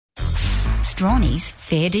Strawnys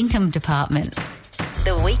Fair Dinkum Department.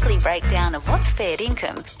 The weekly breakdown of what's fair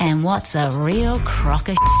dinkum and what's a real crock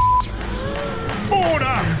of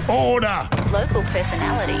Order! local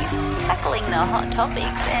personalities tackling the hot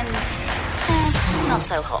topics and not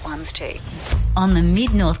so hot ones too. On the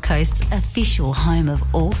Mid-North Coast's official home of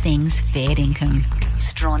all things fair dinkum.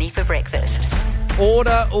 Strawny for breakfast.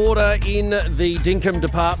 Order in the Dinkum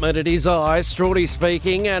department. It is I, Strawnys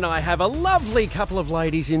speaking, and I have a lovely couple of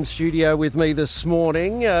ladies in studio with me this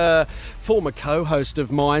morning. Former co-host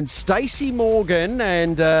of mine, Stacey Morgan,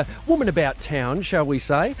 and woman about town, shall we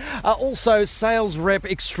say. Also, sales rep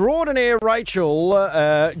extraordinaire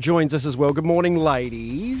Rachel joins us as well. Good morning,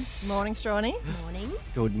 ladies. Morning, Strawny. Morning.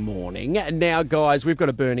 Good morning. Now, guys, we've got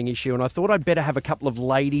a burning issue, and I thought I'd better have a couple of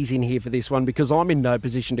ladies in here for this one because I'm in no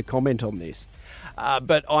position to comment on this.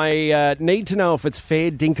 But I need to know if it's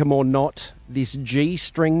fair dinkum or not, this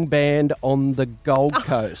G-string band on the Gold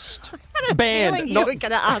Coast. Band. You were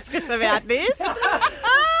going to ask us about this.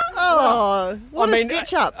 What a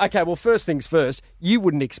stitch up. Okay, well, first things first, you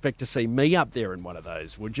wouldn't expect to see me up there in one of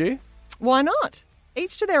those, would you? Why not?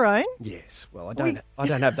 Each to their own. Yes, well, I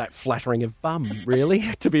don't have that flattering of bum,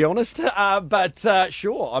 really, to be honest. But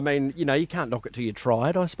sure, I mean, you know, you can't knock it till you try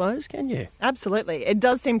it, I suppose, can you? Absolutely. It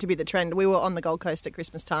does seem to be the trend. We were on the Gold Coast at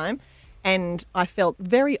Christmas time and I felt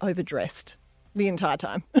very overdressed the entire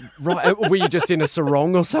time. Right, were you just in a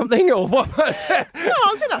sarong or something, or what was it? No,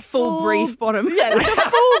 I was in a full brief bottom. Yeah, like a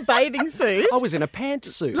full bathing suit. I was in a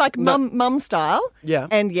pantsuit. Like mum style. Yeah.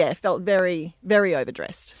 And yeah, felt very, very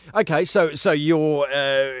overdressed. Okay, so you're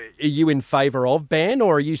are you in favour of ban,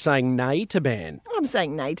 or are you saying nay to ban? I'm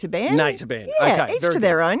saying nay to ban. Nay to ban. Yeah, okay, each to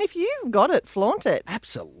their own. If you've got it, flaunt it.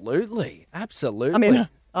 Absolutely. I mean,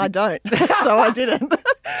 I don't, so I didn't.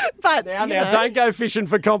 But Now, don't go fishing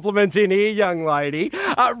for compliments in here, young lady.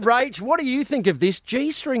 Rach, what do you think of this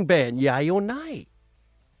G-string ban, yay or nay?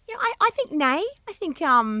 Yeah, I think nay. I think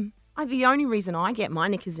the only reason I get my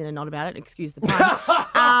knickers in a knot about it, excuse the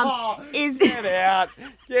pun, is Get out.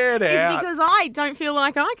 is because I don't feel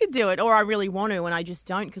like I could do it, or I really want to, and I just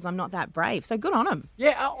don't because I'm not that brave. So good on them.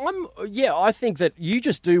 Yeah, I think that you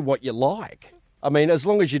just do what you like. I mean, as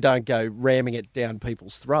long as you don't go ramming it down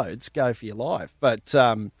people's throats, go for your life. But,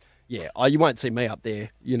 you won't see me up there,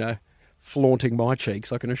 you know, flaunting my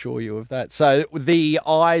cheeks, I can assure you of that. So the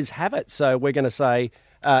ayes have it. So we're going to say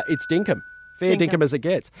it's dinkum. Fair dinkum as it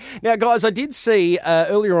gets. Now, guys, I did see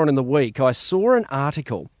earlier on in the week, I saw an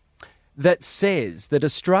article that says that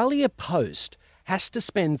Australia Post has to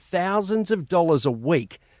spend thousands of dollars a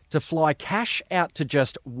week to fly cash out to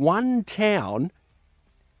just one town,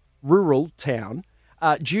 rural town,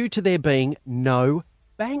 due to there being no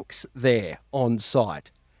banks there on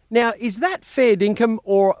site. Now, is that fair dinkum,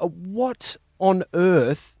 or what on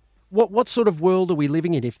earth, what sort of world are we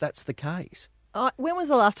living in if that's the case? When was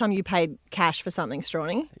the last time you paid cash for something,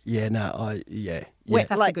 Strawny? Yeah,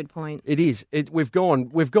 That's a good point. It is. We've gone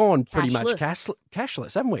pretty much Cashless.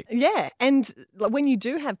 cashless, haven't we? Yeah, and when you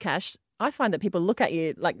do have cash, I find that people look at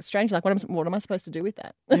you like strangely, like, what am I supposed to do with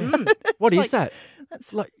that? What is that?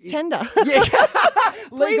 That's like tender. Yeah,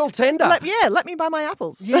 legal Please, tender. Let me buy my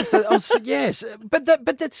apples. Yes, yes, but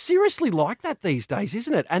that's seriously like that these days,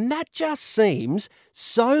 isn't it? And that just seems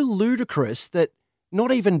so ludicrous that not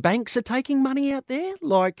even banks are taking money out there.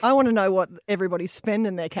 Like, I want to know what everybody's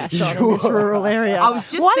spending their cash on in this rural area. I was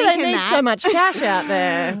just Why do they thinking need that. so much cash out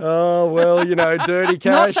there? oh well, you know, dirty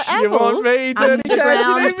cash. Not for You want apples. me, dirty cash?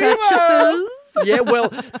 Underground You purchases. Yeah,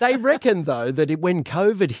 well, they reckon, though, that when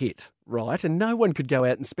COVID hit, right, and no one could go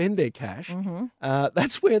out and spend their cash,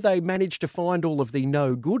 that's where they managed to find all of the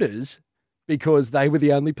no-gooders because they were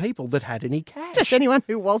the only people that had any cash. Just anyone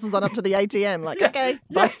who wasn't on up to the ATM, like, okay,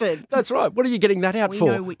 busted. That's right. What are you getting that out We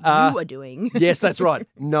for? know what you are doing. Yes, that's right.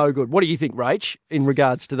 No good. What do you think, Rach, in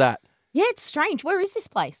regards to that? Yeah, it's strange. Where is this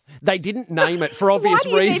place? They didn't name it for obvious Why do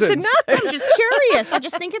you reasons. need to know? I'm just curious. I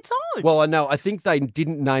just think it's odd. Well, I know. I think they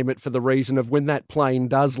didn't name it for the reason of when that plane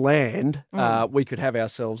does land, we could have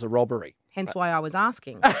ourselves a robbery. Hence why I was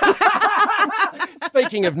asking.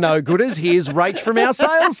 Speaking of no-gooders, here's Rach from our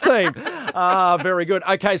sales team. Very good.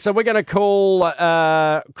 Okay, so we're going to call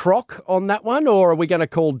Croc on that one, or are we going to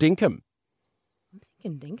call Dinkum? I'm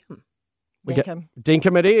thinking Dinkum.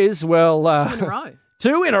 Dinkum it is. Well, 2 in a row.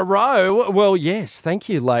 2 in a row. Well, yes. Thank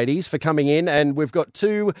you, ladies, for coming in. And we've got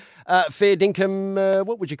 2 fair dinkum,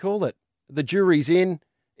 what would you call it? The jury's in.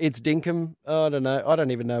 It's dinkum. I don't know. I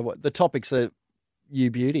don't even know what. The topics are you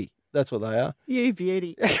beauty. That's what they are. You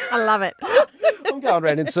beauty. I love it. I'm going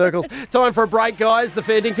around in circles. Time for a break, guys. The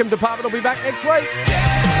Fair Dinkum Department will be back next week.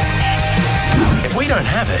 If we don't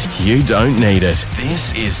have it, you don't need it.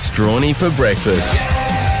 This is Strawny for breakfast.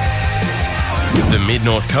 The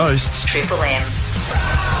Mid-North Coast's Triple M.